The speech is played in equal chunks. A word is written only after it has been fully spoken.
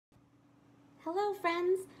Hello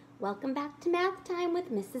friends, welcome back to Math Time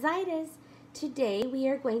with Mrs. Idas. Today we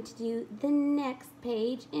are going to do the next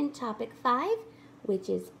page in topic 5, which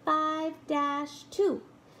is 5-2.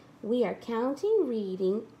 We are counting,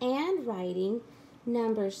 reading, and writing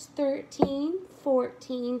numbers 13,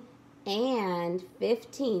 14, and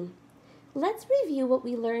 15. Let's review what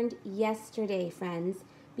we learned yesterday, friends,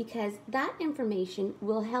 because that information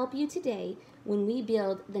will help you today when we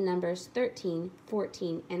build the numbers 13,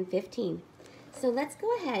 14, and 15. So let's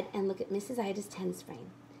go ahead and look at Mrs. Ida's tens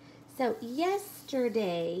frame. So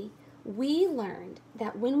yesterday we learned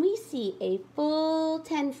that when we see a full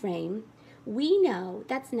 10 frame, we know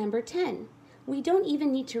that's number 10. We don't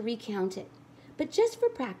even need to recount it. But just for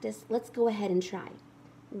practice, let's go ahead and try.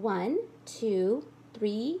 1, 2,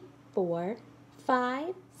 3, 4,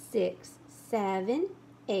 5, 6, 7,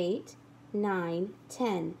 8, 9,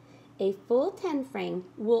 10. A full 10 frame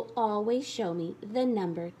will always show me the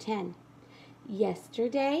number 10.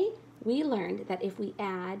 Yesterday, we learned that if we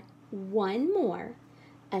add one more,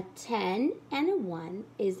 a 10 and a 1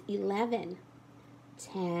 is 11.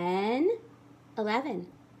 10, 11.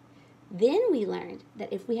 Then we learned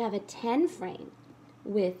that if we have a 10 frame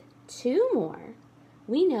with two more,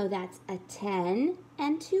 we know that's a 10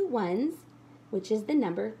 and two ones, which is the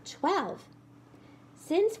number 12.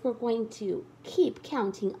 Since we're going to keep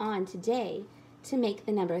counting on today to make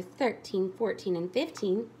the number 13, 14, and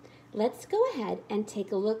 15, let's go ahead and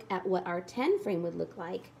take a look at what our 10 frame would look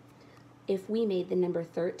like if we made the number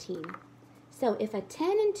 13. So if a 10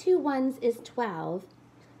 and two ones is 12,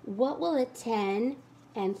 what will a 10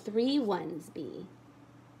 and three ones be?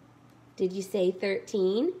 Did you say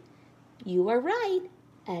 13? You are right.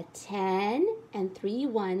 A 10 and three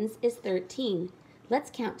ones is 13.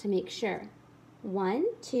 Let's count to make sure. 1,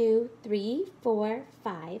 2, 3, 4,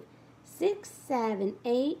 5, 6, 7,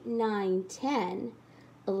 8, 9, 10,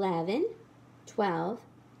 11, 12,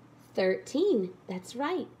 13. That's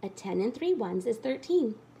right. A 10 and three ones is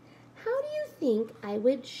 13. How do you think I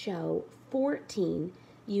would show 14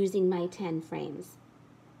 using my 10 frames?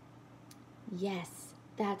 Yes,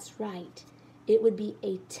 that's right. It would be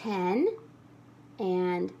a 10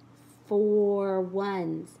 and four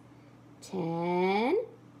ones. 10,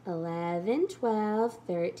 11, 12,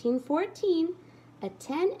 13, 14. A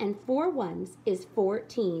 10 and four ones is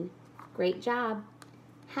 14. Great job.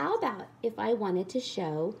 How about if I wanted to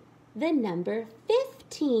show the number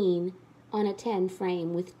 15 on a 10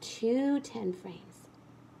 frame with two 10 frames?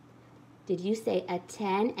 Did you say a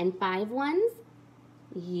 10 and five ones?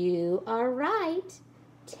 You are right.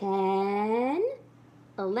 10,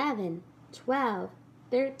 11, 12,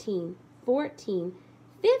 13, 14,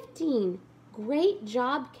 15. Great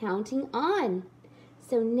job counting on.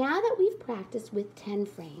 So now that we've practiced with 10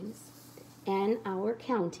 frames and our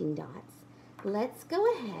counting dots, let's go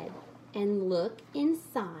ahead and look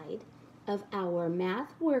inside of our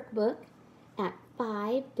math workbook at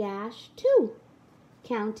 5-2.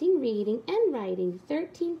 Counting, reading, and writing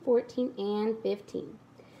 13, 14, and 15.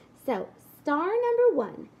 So star number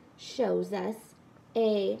 1 shows us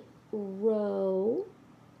a row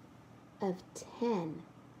of 10.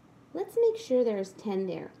 Let's make sure there's 10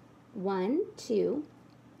 there. 1, 2,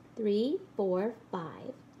 3, 4, 5,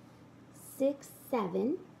 6,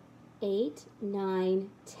 7, 8, 9,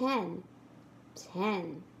 10.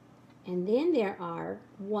 10. And then there are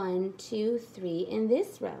 1, 2, 3 in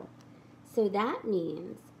this row. So that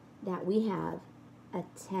means that we have a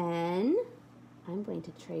 10. I'm going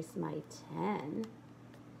to trace my 10.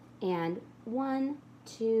 And 1,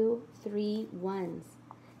 2, 3 ones.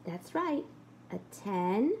 That's right. A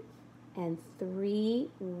 10 and three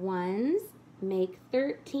ones make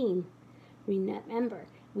 13. Remember,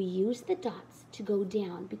 we use the dots to go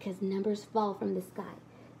down because numbers fall from the sky.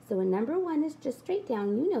 So a number 1 is just straight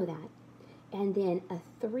down, you know that. And then a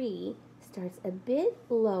 3 starts a bit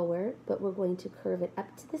lower, but we're going to curve it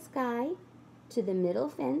up to the sky, to the middle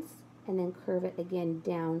fence, and then curve it again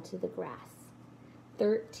down to the grass.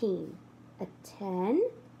 13, a 10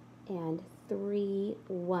 and three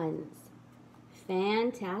ones.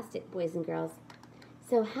 Fantastic, boys and girls.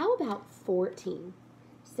 So how about 14?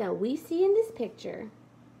 So we see in this picture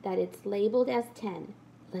that it's labeled as 10.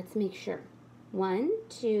 Let's make sure. 1,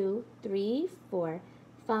 2, 3, 4,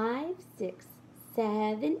 5, 6,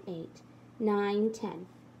 7, 8, 9, 10.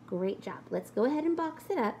 Great job. Let's go ahead and box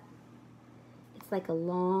it up. It's like a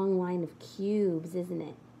long line of cubes, isn't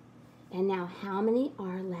it? And now how many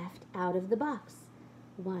are left out of the box?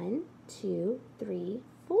 1, 2, 3,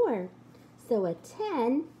 4. So a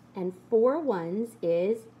 10 and four ones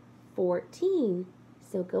is 14.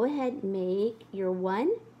 So go ahead, make your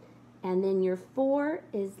 1 And then your 4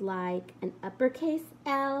 is like an uppercase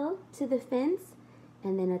L to the fence,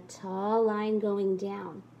 and then a tall line going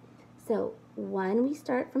down. So 1, we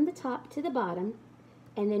start from the top to the bottom,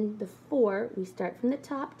 and then the 4, we start from the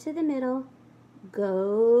top to the middle,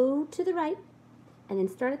 go to the right, and then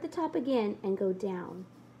start at the top again and go down.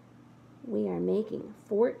 We are making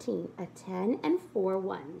 14, a 10 and 4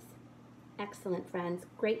 ones. Excellent, friends.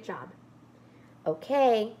 Great job.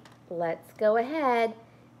 Okay, let's go ahead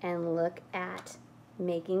and look at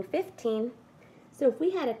making 15. So if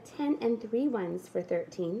we had a 10 and 3 ones for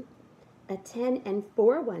 13, a 10 and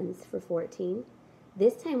 4 ones for 14,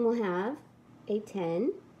 this time we'll have a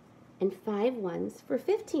 10 and 5 ones for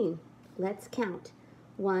 15. Let's count.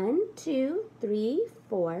 1, 2, 3,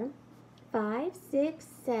 4, 5, 6,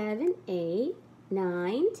 7, 8,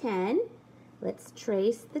 9, 10. Let's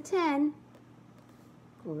trace the 10.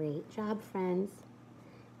 Great job, friends.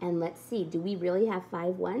 And let's see, do we really have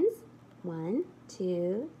 5 ones? 1,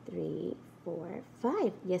 2, 3, 4,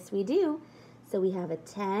 5. Yes, we do. So we have a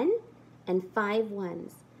 10 and 5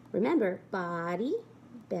 ones. Remember, body,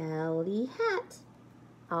 belly, hat.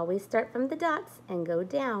 Always start from the dots and go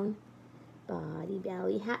down. Body,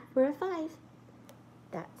 belly, hat for a 5.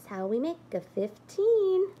 That's how we make a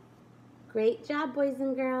 15. Great job, boys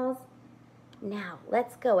and girls. Now,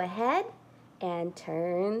 let's go ahead and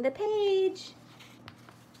turn the page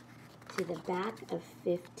to the back of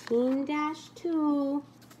 15-2.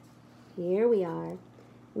 Here we are.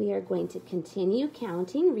 We are going to continue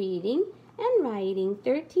counting, reading, and writing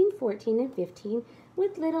 13, 14, and 15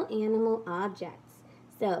 with little animal objects.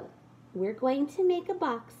 So, we're going to make a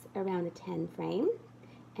box around a 10 frame,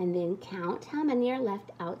 and then count how many are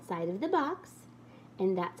left outside of the box,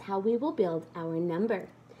 and that's how we will build our number.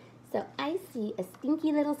 So I see a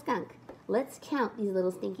stinky little skunk. Let's count these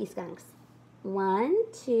little stinky skunks. 1,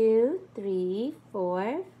 2, 3,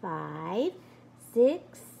 4, 5,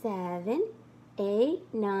 6, 7,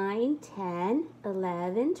 8, 9, 10,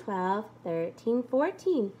 11, 12, 13,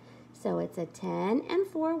 14. So it's a 10 and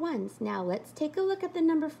 4 ones. Now let's take a look at the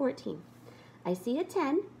number 14. I see a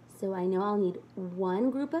 10, so I know I'll need 1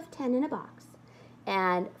 group of 10 in a box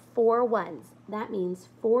and 4 ones. That means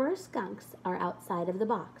 4 skunks are outside of the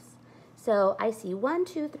box. So I see 1,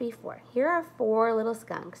 2, 3, 4. Here are 4 little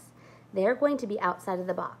skunks. They're going to be outside of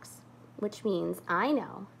the box, which means I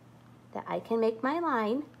know that I can make my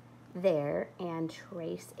line there and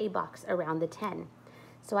trace a box around the 10.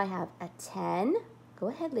 So I have a 10, go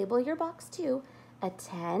ahead, label your box too, a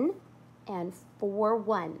 10 and 4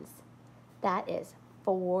 ones. That is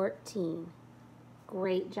 14.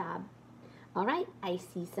 Great job. All right, I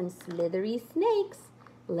see some slithery snakes.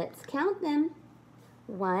 Let's count them.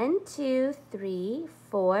 1, 2, 3,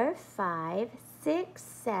 4, 5, 6,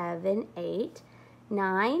 7, 8,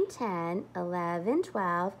 9, 10, 11,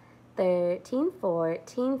 12, 13,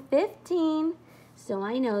 14, 15. So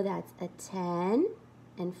I know that's a 10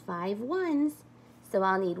 and 5 ones. So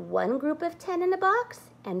I'll need 1 group of 10 in a box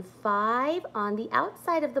and 5 on the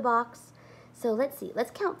outside of the box. So let's see,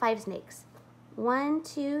 let's count 5 snakes. 1,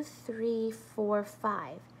 2, 3, 4,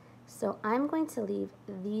 5. So I'm going to leave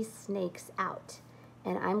these snakes out,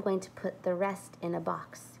 and I'm going to put the rest in a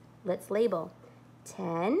box. Let's label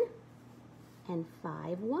 10 and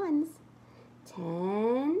 5 ones.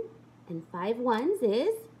 10 and 5 ones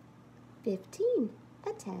is 15.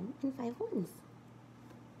 A 10 and 5 ones.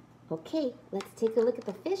 Okay, let's take a look at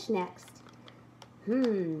the fish next.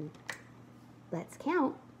 Let's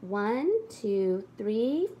count. 1, 2,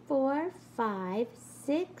 3, 4, 5,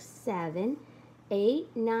 6, 7, 8,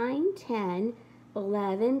 9, 10,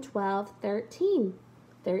 11, 12, 13.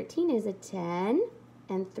 13 is a 10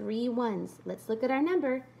 and 3 ones. Let's look at our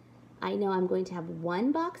number. I know I'm going to have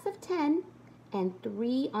 1 box of 10 and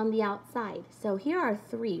 3 on the outside. So here are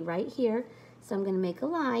 3 right here. So I'm going to make a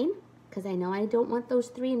line because I know I don't want those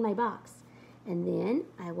 3 in my box. And then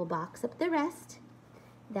I will box up the rest.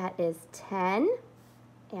 That is 10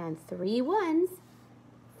 and 3 ones,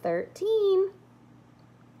 13.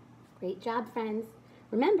 Great job, friends.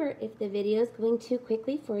 Remember, if the video is going too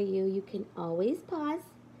quickly for you, you can always pause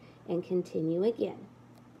and continue again.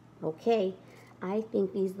 Okay, I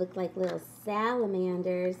think these look like little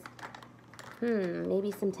salamanders.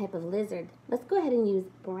 Maybe some type of lizard. Let's go ahead and use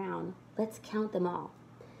brown. Let's count them all.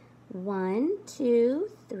 1, 2,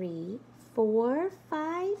 3, 4,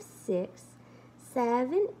 5, 6,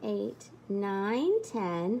 7, 8, 9,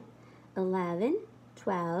 10, 11,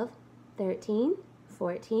 12, 13,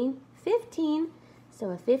 14, 15. So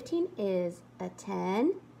a 15 is a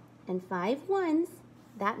 10 and 5 ones.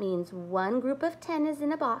 That means 1 group of 10 is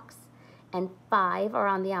in a box and 5 are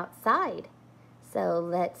on the outside. So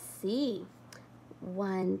let's see.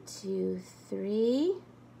 1, 2, 3,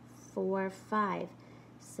 4, 5.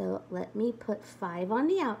 So let me put 5 on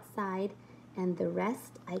the outside, and the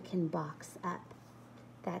rest I can box up.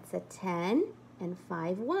 That's a 10 and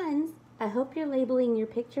 5 ones. I hope you're labeling your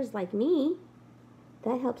pictures like me.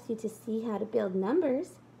 That helps you to see how to build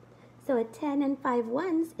numbers. So a 10 and 5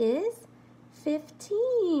 ones is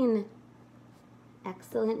 15.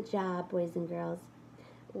 Excellent job, boys and girls.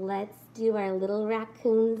 Let's do our little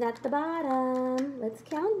raccoons at the bottom. Let's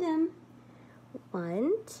count them.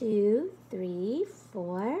 1, 2, 3,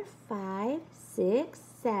 4, 5, 6,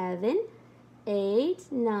 7,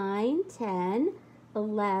 8, 9, 10,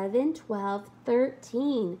 11, 12,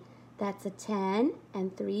 13. That's a 10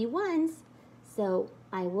 and 3 ones. So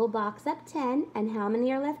I will box up 10, and how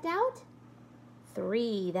many are left out?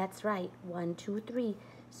 3, that's right, 1, 2, 3.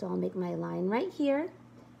 So I'll make my line right here,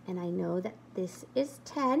 and I know that this is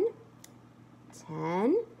 10,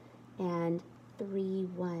 10, and 3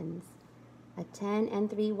 ones. A 10 and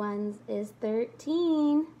 3 ones is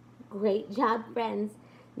 13. Great job, friends.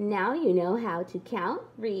 Now you know how to count,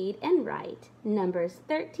 read, and write numbers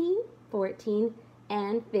 13, 14,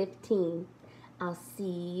 and 15. I'll see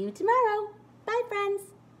you tomorrow. Bye, friends.